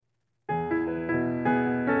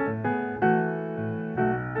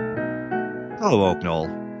Hello, Oak Knoll.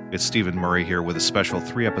 It's Stephen Murray here with a special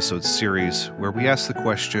 3-episode series where we ask the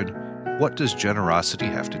question, what does generosity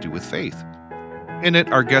have to do with faith? In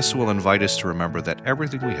it, our guests will invite us to remember that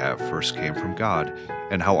everything we have first came from God,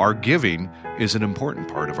 and how our giving is an important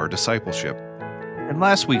part of our discipleship. In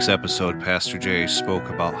last week's episode, Pastor Jay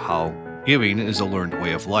spoke about how giving is a learned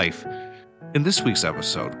way of life. In this week's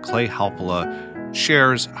episode, Clay Haapala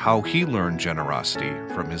shares how he learned generosity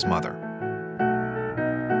from his mother.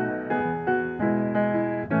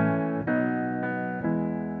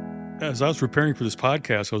 As I was preparing for this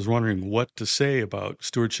podcast, I was wondering what to say about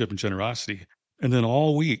stewardship and generosity. And then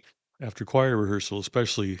all week after choir rehearsal,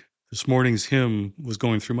 especially this morning's hymn was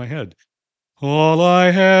going through my head. All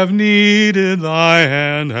I have needed, thy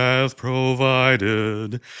hand hath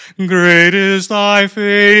provided. Great is thy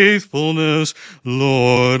faithfulness,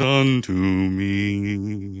 Lord, unto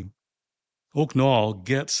me. Oak Knoll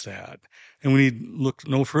gets that. And we need look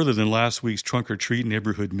no further than last week's trunk or treat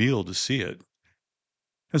neighborhood meal to see it.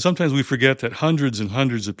 And sometimes we forget that hundreds and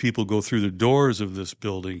hundreds of people go through the doors of this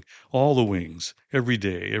building, all the wings, every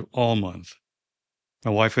day, all month.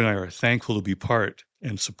 My wife and I are thankful to be part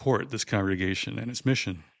and support this congregation and its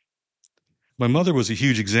mission. My mother was a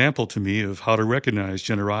huge example to me of how to recognize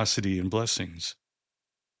generosity and blessings.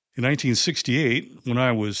 In 1968, when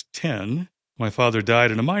I was 10, my father died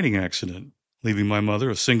in a mining accident, leaving my mother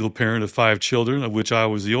a single parent of 5 children, of which I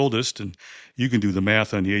was the oldest, and you can do the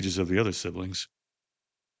math on the ages of the other siblings.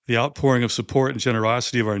 The outpouring of support and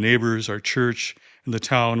generosity of our neighbors, our church, and the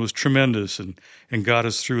town was tremendous and got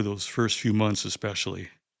us through those first few months especially.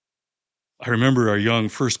 I remember our young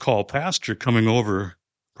first-call pastor coming over,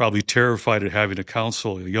 probably terrified at having to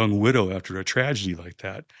counsel a young widow after a tragedy like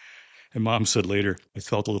that. And Mom said later, I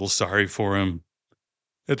felt a little sorry for him.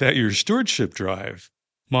 At that year's stewardship drive,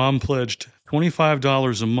 Mom pledged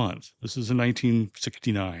 $25 a month. This is in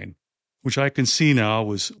 1969, which I can see now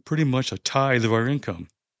was pretty much a tithe of our income.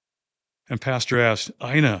 And Pastor asked,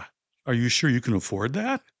 Ina, are you sure you can afford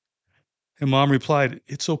that? And Mom replied,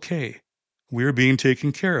 it's okay. We're being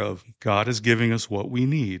taken care of. God is giving us what we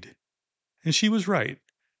need. And she was right.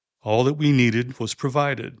 All that we needed was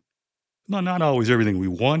provided. Not always everything we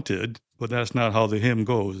wanted, but that's not how the hymn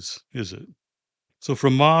goes, is it? So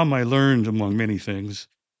from Mom, I learned, among many things,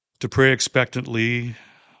 to pray expectantly,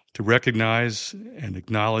 to recognize and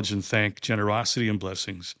acknowledge and thank generosity and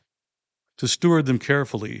blessings, to steward them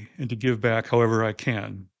carefully, and to give back however I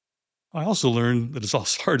can. I also learned that it's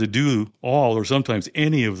also hard to do all or sometimes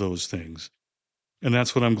any of those things. And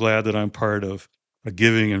that's what I'm glad that I'm part of, a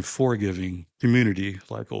giving and forgiving community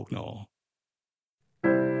like Oak Knoll.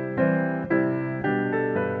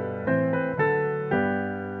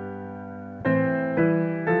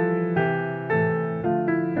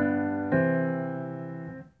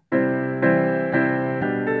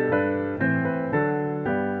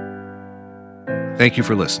 Thank you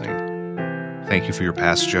for listening. Thank you for your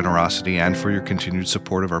past generosity and for your continued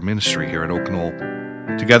support of our ministry here at Oak Knoll.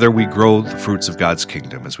 Together we grow the fruits of God's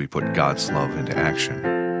kingdom as we put God's love into action.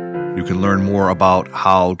 You can learn more about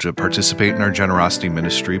how to participate in our generosity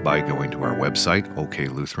ministry by going to our website,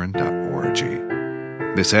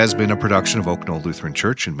 oklutheran.org. This has been a production of Oak Knoll Lutheran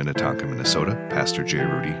Church in Minnetonka, Minnesota. Pastor Jay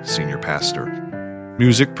Rudy, Senior Pastor.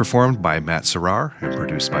 Music performed by Matt Serrar and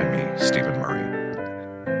produced by me, Stephen Murray.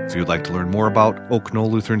 If you'd like to learn more about Oak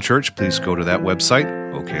Knoll Lutheran Church, please go to that website,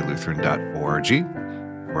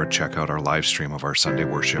 oklutheran.org, or check out our live stream of our Sunday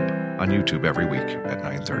worship on YouTube every week at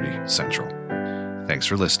 9:30 Central. Thanks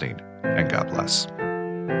for listening, and God bless.